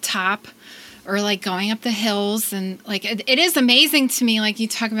breath at the top, or like going up the hills. And like, it is amazing to me. Like you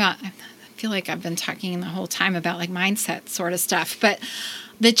talk about, I feel like I've been talking the whole time about like mindset sort of stuff, but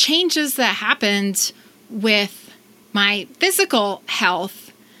the changes that happened with my physical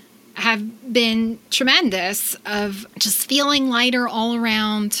health have been tremendous of just feeling lighter all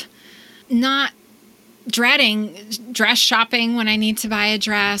around, not dreading dress shopping when I need to buy a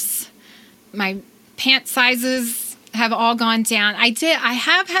dress. My pant sizes have all gone down. I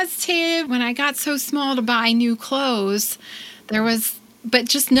have hesitated when I got so small to buy new clothes. But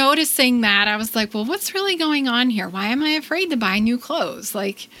just noticing that, I was like, well, what's really going on here? Why am I afraid to buy new clothes?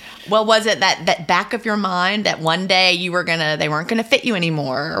 Well, was it that back of your mind that one day they weren't gonna fit you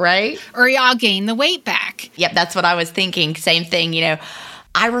anymore, right? Or I'll gain the weight back. Yep, that's what I was thinking. Same thing,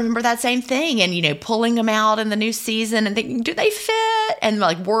 I remember that same thing, and pulling them out in the new season and thinking, do they fit? And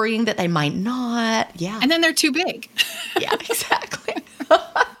worrying that they might not. Yeah. And then they're too big. Yeah, exactly.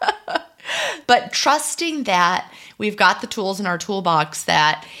 But trusting that we've got the tools in our toolbox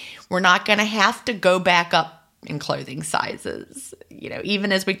that we're not going to have to go back up in clothing sizes.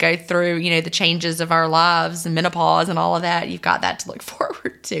 Even as we go through, the changes of our lives and menopause and all of that, you've got that to look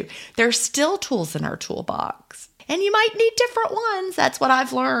forward to. There's still tools in our toolbox. And you might need different ones. That's what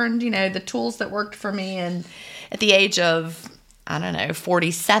I've learned. The tools that worked for me and at the age of,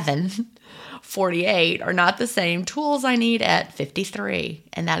 47, 48 are not the same tools I need at 53.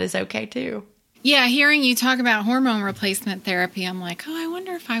 And that is okay too. Yeah, hearing you talk about hormone replacement therapy, I'm like, I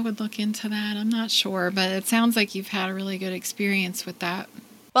wonder if I would look into that. I'm not sure, but it sounds like you've had a really good experience with that.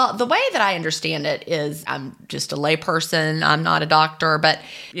 Well, the way that I understand it is I'm just a layperson. I'm not a doctor, but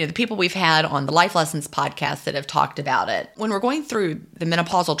the people we've had on the Life Lessons podcast that have talked about it, when we're going through the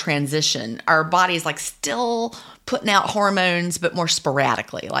menopausal transition, our body's still putting out hormones, but more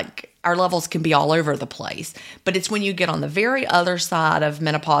sporadically. Our levels can be all over the place. But it's when you get on the very other side of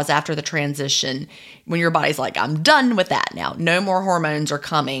menopause after the transition, when your body's like, I'm done with that now. No more hormones are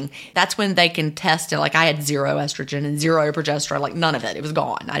coming. That's when they can test it. I had 0 estrogen and 0 progesterone, none of it. It was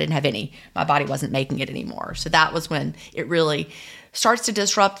gone. I didn't have any. My body wasn't making it anymore. So that was when it really starts to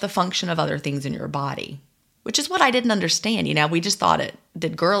disrupt the function of other things in your body, which is what I didn't understand. We just thought it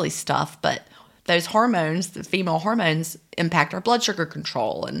did girly stuff, but those hormones, the female hormones, impact our blood sugar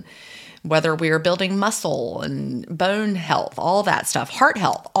control and whether we are building muscle and bone health, all that stuff, heart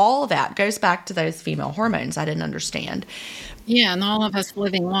health, all of that goes back to those female hormones I didn't understand. Yeah, and all of us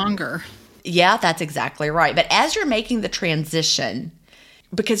living longer. Yeah, that's exactly right. But as you're making the transition,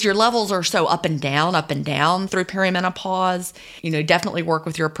 because your levels are so up and down through perimenopause, definitely work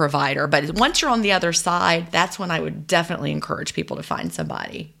with your provider. But once you're on the other side, that's when I would definitely encourage people to find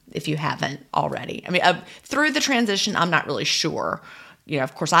somebody if you haven't already. Through the transition, I'm not really sure.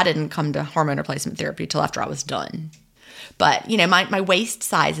 Of course, I didn't come to hormone replacement therapy till after I was done. But, my waist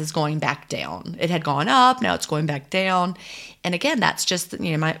size is going back down. It had gone up, now it's going back down. And again, that's just,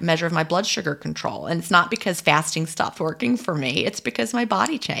 my measure of my blood sugar control. And it's not because fasting stopped working for me. It's because my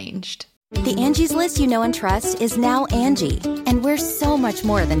body changed. The Angie's List you know and trust is now Angie, and we're so much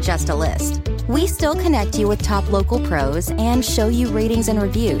more than just a list. We still connect you with top local pros and show you ratings and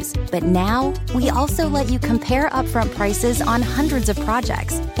reviews, but now we also let you compare upfront prices on hundreds of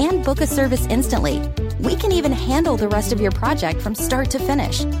projects and book a service instantly. We can even handle the rest of your project from start to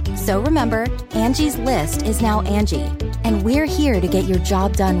finish. So remember, Angie's List is now Angie, and we're here to get your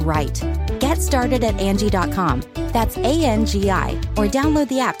job done right. Get started at Angie.com. That's ANGI, or download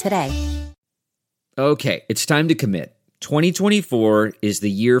the app today. Okay, it's time to commit. 2024 is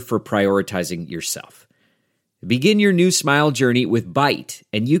the year for prioritizing yourself. Begin your new smile journey with Byte,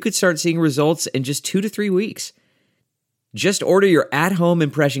 and you could start seeing results in just 2 to 3 weeks. Just order your at-home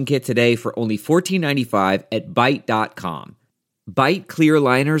impression kit today for only $14.95 at Byte.com. Byte clear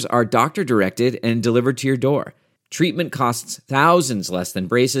liners are doctor-directed and delivered to your door. Treatment costs thousands less than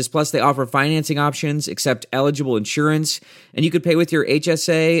braces, plus they offer financing options, accept eligible insurance, and you could pay with your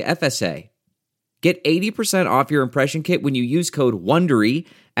HSA, FSA. Get 80% off your impression kit when you use code WONDERY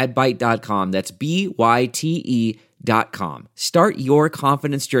at Byte.com. That's BYTE.com. Start your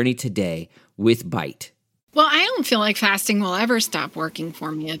confidence journey today with Byte. Well, I don't feel like fasting will ever stop working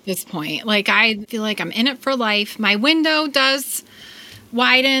for me at this point. I feel like I'm in it for life. My window does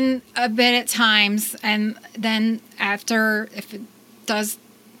widen a bit at times, and then after, if it does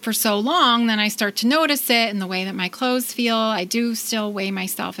for so long, then I start to notice it in the way that my clothes feel. I do still weigh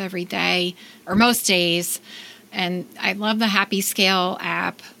myself every day, or most days, and I love the Happy Scale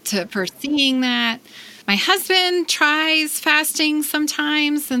app for seeing that. My husband tries fasting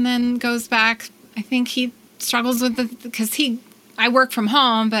sometimes and then goes back. I think he struggles with it because I work from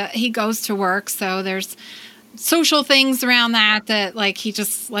home, but he goes to work, so there's social things around that he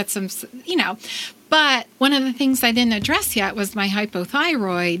just lets him, But one of the things I didn't address yet was my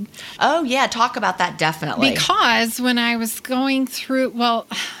hypothyroid. Oh, yeah. Talk about that, definitely. Because when I was going through,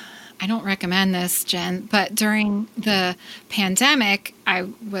 I don't recommend this, Jen, but during the pandemic, I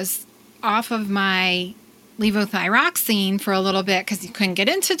was off of my levothyroxine for a little bit because you couldn't get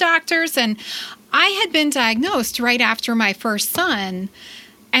into doctors. And I had been diagnosed right after my first son.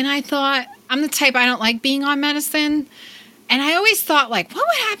 And I thought, I'm the type, I don't like being on medicine. And I always thought, like, what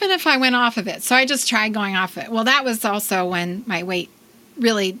would happen if I went off of it? So I just tried going off it. Well, that was also when my weight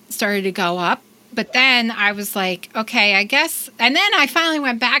really started to go up. But then I was like, okay, I guess. And then I finally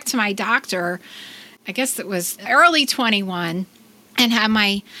went back to my doctor. I guess it was early 21 and had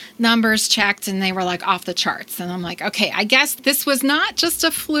my numbers checked and they were like off the charts. And I'm like, okay, I guess this was not just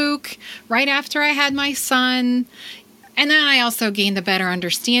a fluke right after I had my son. And then I also gained a better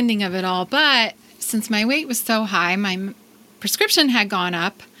understanding of it all. But since my weight was so high, my prescription had gone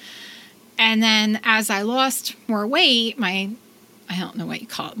up. And then as I lost more weight, I don't know what you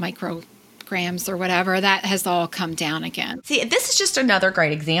call it, micrograms or whatever, that has all come down again. See, this is just another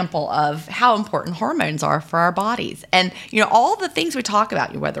great example of how important hormones are for our bodies. And, all the things we talk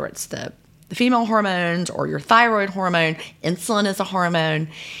about, whether it's the female hormones or your thyroid hormone, insulin is a hormone.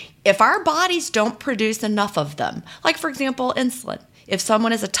 If our bodies don't produce enough of them, like, for example, insulin. If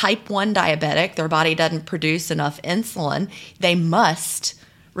someone is a type 1 diabetic, their body doesn't produce enough insulin, they must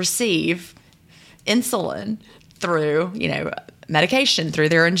receive insulin through, medication, through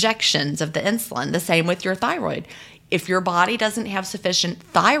their injections of the insulin. The same with your thyroid. If your body doesn't have sufficient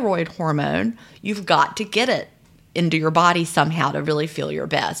thyroid hormone, you've got to get it into your body somehow to really feel your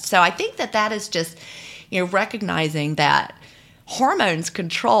best. So I think that is just, recognizing that hormones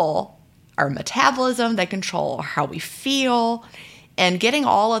control our metabolism, they control how we feel, and getting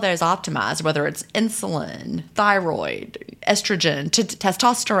all of those optimized, whether it's insulin, thyroid, estrogen,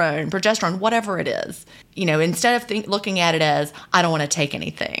 testosterone, progesterone, whatever it is, instead of looking at it as, I don't want to take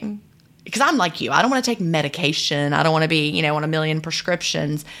anything. Because I'm like you, I don't want to take medication. I don't want to be, on a million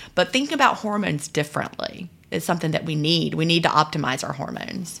prescriptions. But think about hormones differently. It's something that we need. We need to optimize our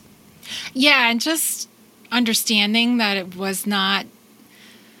hormones. Yeah, and just understanding that it was not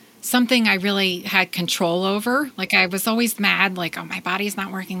something I really had control over. Like, I was always mad, like, oh, my body's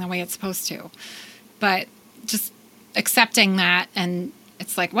not working the way it's supposed to. But just accepting that, and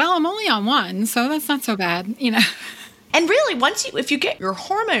it's like, well, I'm only on one, so that's not so bad, And really, if you get your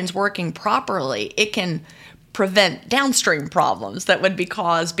hormones working properly, it can prevent downstream problems that would be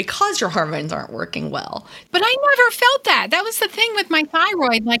caused because your hormones aren't working well. But I never felt that. That was the thing with my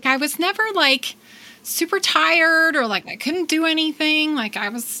thyroid. Like, I was never, like, super tired or, like, I couldn't do anything. Like,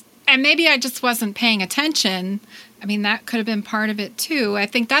 and maybe I just wasn't paying attention. I mean, that could have been part of it, too. I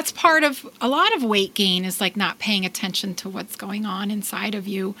think that's part of a lot of weight gain is, like, not paying attention to what's going on inside of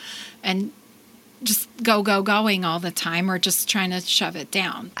you and just going all the time or just trying to shove it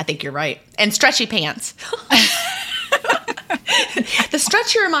down. I think you're right. And stretchy pants. The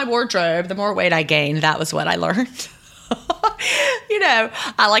stretchier my wardrobe, the more weight I gained. That was what I learned.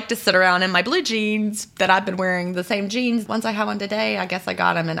 I like to sit around in my blue jeans that I've been wearing, the same jeans. Ones I have on today, I guess I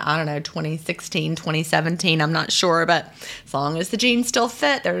got them in, 2016, 2017. I'm not sure, but as long as the jeans still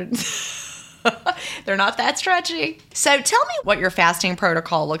fit, they're not that stretchy. So tell me what your fasting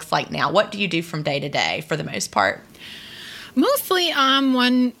protocol looks like now. What do you do from day to day for the most part? Mostly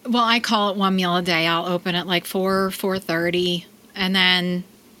I call it one meal a day. I'll open at like 4:30, and then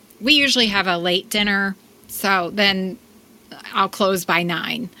we usually have a late dinner, so then I'll close by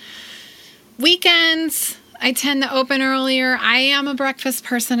 9. Weekends, I tend to open earlier. I am a breakfast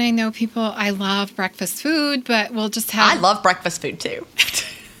person. I know I love breakfast food, but we'll just have... I love breakfast food too.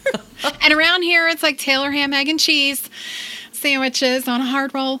 And around here, it's like Taylor ham, egg, and cheese sandwiches on a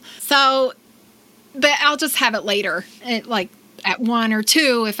hard roll. So, but I'll just have it later, like at 1 or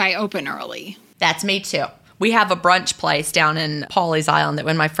 2 if I open early. That's me too. We have a brunch place down in Pawleys Island that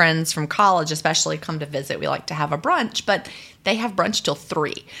when my friends from college especially come to visit, we like to have a brunch, but they have brunch till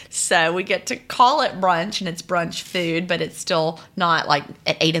 3. So we get to call it brunch, and it's brunch food, but it's still not like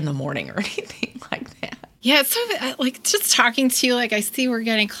at 8 in the morning or anything like that. Yeah, it's so, like, just talking to you, like, I see we're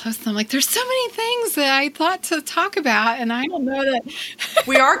getting close. And I'm like, there's so many things that I thought to talk about, and I don't know that.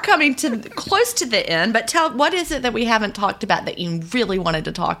 We are coming close to the end, but what is it that we haven't talked about that you really wanted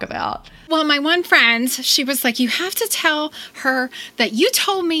to talk about? Well, my one friend, she was like, you have to tell her that you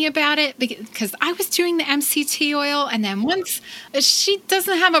told me about it because I was doing the MCT oil, and then once she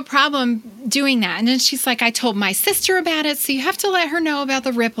doesn't have a problem doing that. And then she's like, I told my sister about it, so you have to let her know about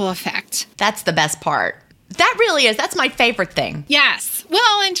the ripple effect. That's the best part. That really is. That's my favorite thing. Yes.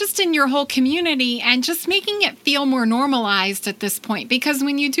 Well, and just in your whole community and just making it feel more normalized at this point. Because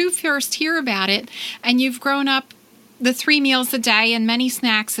when you do first hear about it and you've grown up the 3 meals a day and many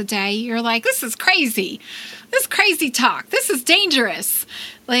snacks a day, you're like, this is crazy. This is crazy talk. This is dangerous,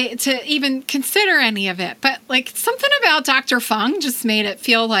 like, to even consider any of it. But like something about Dr. Fung just made it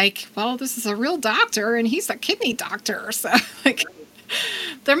feel like, well, this is a real doctor and he's a kidney doctor. So like,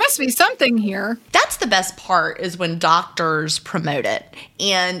 there must be something here. That's the best part, is when doctors promote it.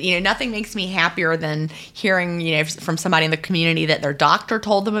 And, nothing makes me happier than hearing, from somebody in the community that their doctor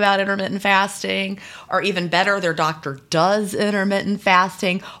told them about intermittent fasting, or even better, their doctor does intermittent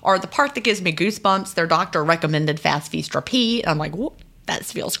fasting, or the part that gives me goosebumps, their doctor recommended fast, feast, repeat. I'm like, whoop, that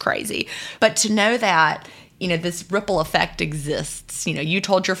feels crazy. But to know that, this ripple effect exists. You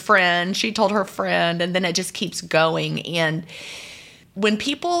told your friend, she told her friend, and then it just keeps going. And when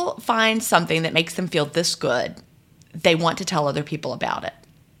people find something that makes them feel this good, they want to tell other people about it.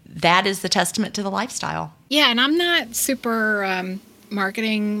 That is the testament to the lifestyle. Yeah, and I'm not super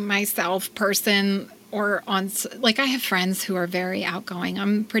marketing myself person, or on, like, I have friends who are very outgoing.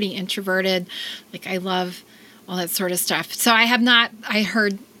 I'm pretty introverted. Like, I love all that sort of stuff. So I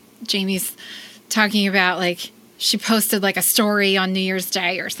heard Jamie's talking about, like, she posted like a story on New Year's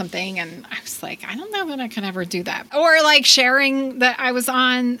Day or something. And I was like, I don't know that I could ever do that. Or like sharing that I was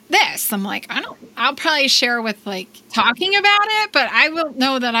on this. I'm like, I'll probably share with like talking about it, but I won't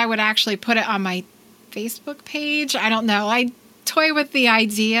know that I would actually put it on my Facebook page. I don't know. I toy with the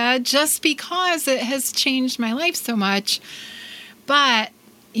idea just because it has changed my life so much. But,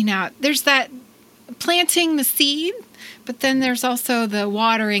 there's that planting the seed, but then there's also the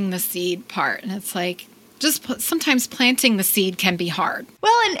watering the seed part. And it's like, just sometimes planting the seed can be hard.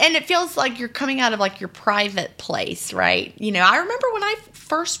 Well, and it feels like you're coming out of like your private place, right? I remember when I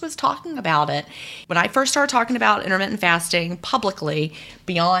first was talking about it, when I first started talking about intermittent fasting publicly,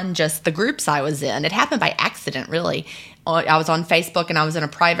 beyond just the groups I was in, it happened by accident, really. I was on Facebook and I was in a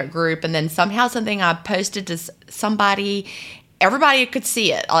private group, and then somehow something I posted to somebody, everybody could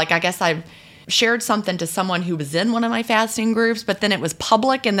see it. Like, I guess I shared something to someone who was in one of my fasting groups, but then it was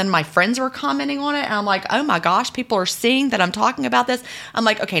public, and then my friends were commenting on it, and I'm like, oh my gosh, people are seeing that I'm talking about this. I'm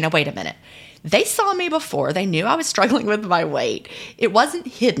like, okay, now wait a minute. They saw me before. They knew I was struggling with my weight. It wasn't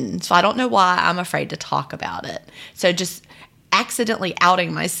hidden, so I don't know why I'm afraid to talk about it. So just accidentally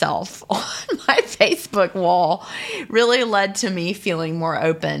outing myself on my Facebook wall really led to me feeling more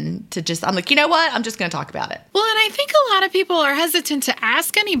open to just, I'm like, you know what? I'm just going to talk about it. Well, and I think a lot of people are hesitant to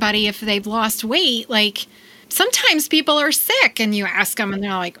ask anybody if they've lost weight. Like, sometimes people are sick and you ask them and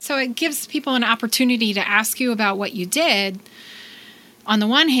they're like, so it gives people an opportunity to ask you about what you did on the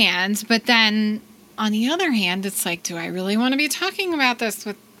one hand, but then on the other hand, it's like, do I really want to be talking about this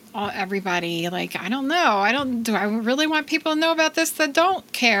with everybody? Like, I don't know. Do I really want people to know about this that don't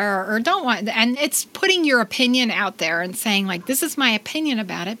care or don't want? And it's putting your opinion out there and saying, like, this is my opinion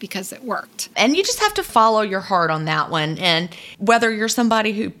about it because it worked. And you just have to follow your heart on that one. And whether you're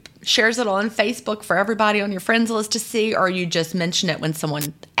somebody who shares it on Facebook for everybody on your friends list to see, or you just mention it when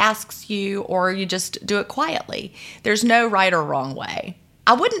someone asks you, or you just do it quietly, there's no right or wrong way.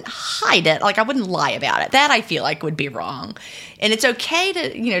 I wouldn't hide it. Like, I wouldn't lie about it. That I feel like would be wrong. And it's okay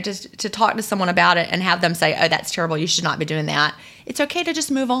to, just to talk to someone about it and have them say, oh, that's terrible. You should not be doing that. It's okay to just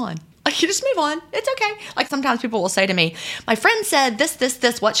move on. Like, you just move on. It's okay. Like, sometimes people will say to me, my friend said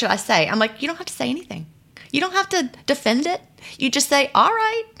this, what should I say? I'm like, you don't have to say anything. You don't have to defend it. You just say, all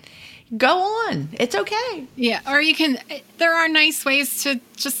right, go on. It's okay. Yeah. Or there are nice ways to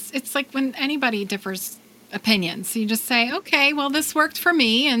just, it's like when anybody differs opinions. You just say, okay, well, this worked for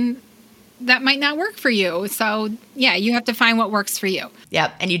me and that might not work for you. So yeah, you have to find what works for you.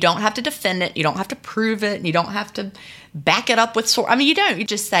 Yep. And you don't have to defend it. You don't have to prove it. And you don't have to back it up with you don't. You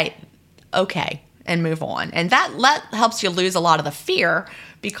just say, okay, and move on. And that helps you lose a lot of the fear,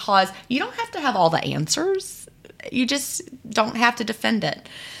 because you don't have to have all the answers. You just don't have to defend it.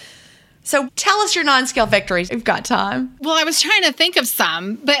 So tell us your non-scale victories. We've got time. Well, I was trying to think of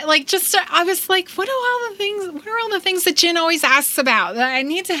some, but I was like, what are all the things that Jen always asks about? I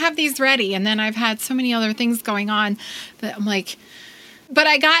need to have these ready. And then I've had so many other things going on that I'm like, but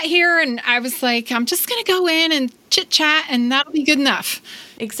I got here and I was like, I'm just going to go in and chit chat and that'll be good enough.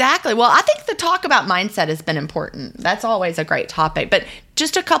 Exactly. Well, I think the talk about mindset has been important. That's always a great topic, but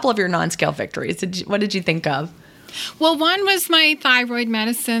just a couple of your non-scale victories. What did you think of? Well, one was my thyroid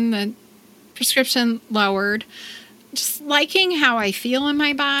medicine, the prescription lowered, just liking how I feel in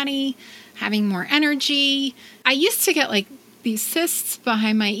my body, having more energy. I used to get like these cysts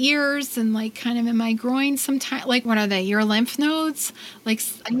behind my ears and like kind of in my groin sometimes. Like, what are they? Your lymph nodes? Like,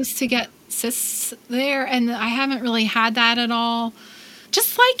 I used to get cysts there, and I haven't really had that at all.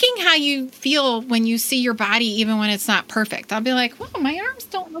 just liking how you feel when you see your body, even when it's not perfect. I'll be like, well, my arms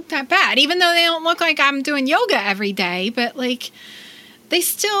don't look that bad, even though they don't look like I'm doing yoga every day, but like they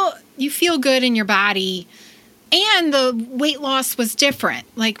still, you feel good in your body. And the weight loss was different.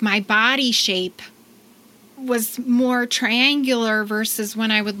 Like my body shape was more triangular versus when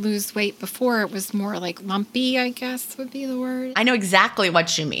I would lose weight before, it was more like lumpy, I guess would be the word. I know exactly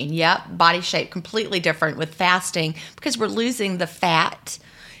what you mean. Yep, body shape completely different with fasting because we're losing the fat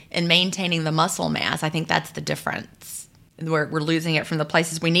and maintaining the muscle mass. I think that's the difference. We're losing it from the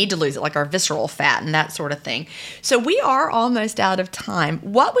places we need to lose it, like our visceral fat and that sort of thing. So we are almost out of time.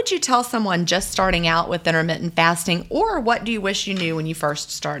 What would you tell someone just starting out with intermittent fasting, or what do you wish you knew when you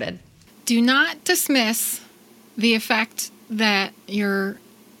first started? Do not dismiss the effect that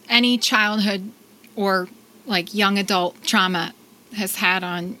any childhood or like young adult trauma has had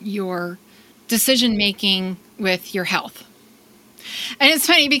on your decision making with your health. And it's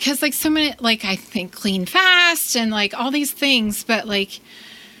funny because like so many, like I think clean fast and like all these things, but like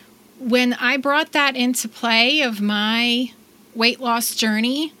when I brought that into play of my weight loss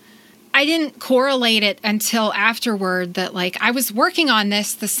journey, I didn't correlate it until afterward that like I was working on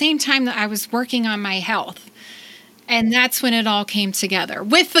this the same time that I was working on my health. And that's when it all came together,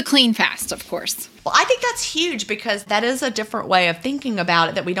 with the clean fast, of course. Well, I think that's huge because that is a different way of thinking about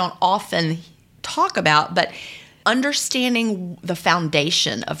it that we don't often talk about, but understanding the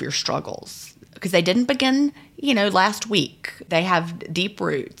foundation of your struggles, because they didn't begin, last week. They have deep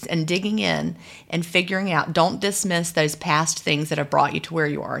roots, and digging in and figuring out. Don't dismiss those past things that have brought you to where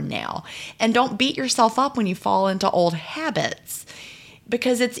you are now. And don't beat yourself up when you fall into old habits.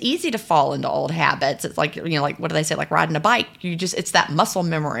 Because it's easy to fall into old habits. It's like, like, what do they say? Like riding a bike. It's that muscle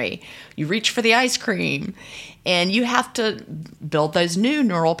memory. You reach for the ice cream and you have to build those new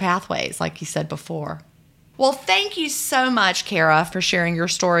neural pathways, like you said before. Well, thank you so much, Kara, for sharing your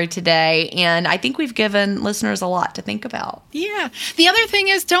story today. And I think we've given listeners a lot to think about. Yeah. The other thing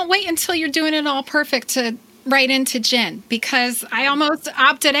is, don't wait until you're doing it all perfect to right into gin, because I almost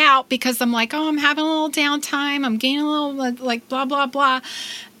opted out because I'm like, I'm having a little downtime. I'm gaining a little like blah, blah, blah,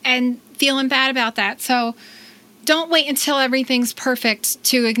 and feeling bad about that. So don't wait until everything's perfect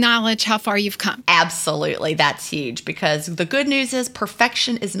to acknowledge how far you've come. Absolutely. That's huge, because the good news is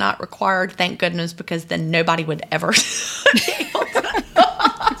perfection is not required. Thank goodness, because then nobody would ever be able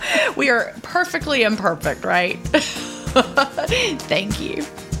to. We are perfectly imperfect, right? Thank you.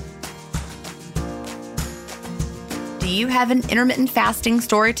 Do you have an intermittent fasting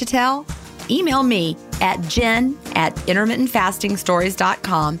story to tell? Email me at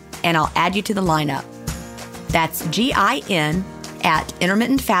jen@intermittentfastingstories.com and I'll add you to the lineup. That's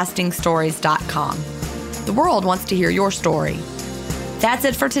GIN@intermittentfastingstories.com. The world wants to hear your story. That's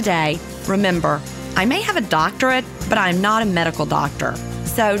it for today. Remember, I may have a doctorate, but I'm not a medical doctor.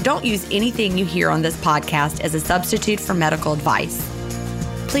 So don't use anything you hear on this podcast as a substitute for medical advice.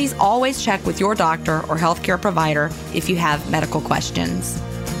 Please always check with your doctor or healthcare provider if you have medical questions.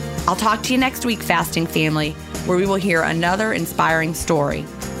 I'll talk to you next week, Fasting Family, where we will hear another inspiring story.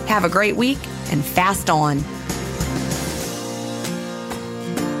 Have a great week and fast on.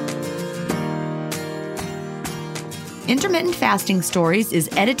 Intermittent Fasting Stories is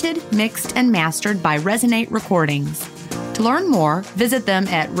edited, mixed, and mastered by Resonate Recordings. To learn more, visit them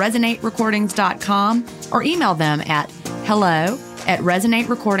at resonaterecordings.com or email them at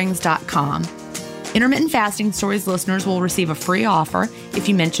hello@resonaterecordings.com. Intermittent Fasting Stories listeners will receive a free offer if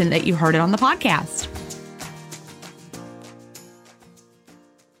you mention that you heard it on the podcast.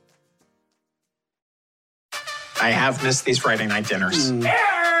 I have missed these Friday night dinners.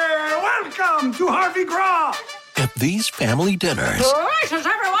 Welcome to Harvey Gras! At these family dinners, Delicious,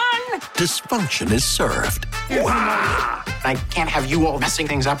 everyone! dysfunction is served. Wow. I can't have you all messing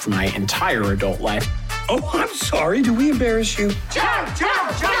things up for my entire adult life. Oh, I'm sorry. Do we embarrass you? Jump,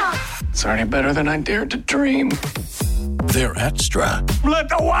 jump, jump! It's already better than I dared to dream. They're extra. Let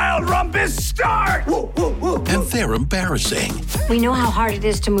the wild rumpus start! Woo, woo, woo, woo. And they're embarrassing. We know how hard it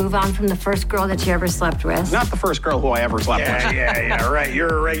is to move on from the first girl that you ever slept with. Not the first girl who I ever slept with. Yeah, right.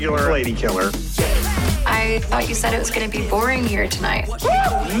 You're a regular lady killer. I thought you said it was going to be boring here tonight.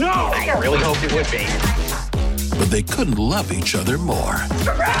 No! I really hoped it would be. But they couldn't love each other more.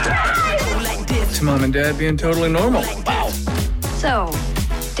 It's Mom and Dad being totally normal. Wow. So,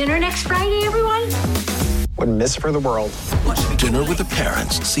 dinner next Friday, everyone? Wouldn't miss it for the world. Dinner with the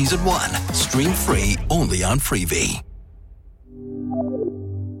Parents, Season 1. Stream free only on Freevee.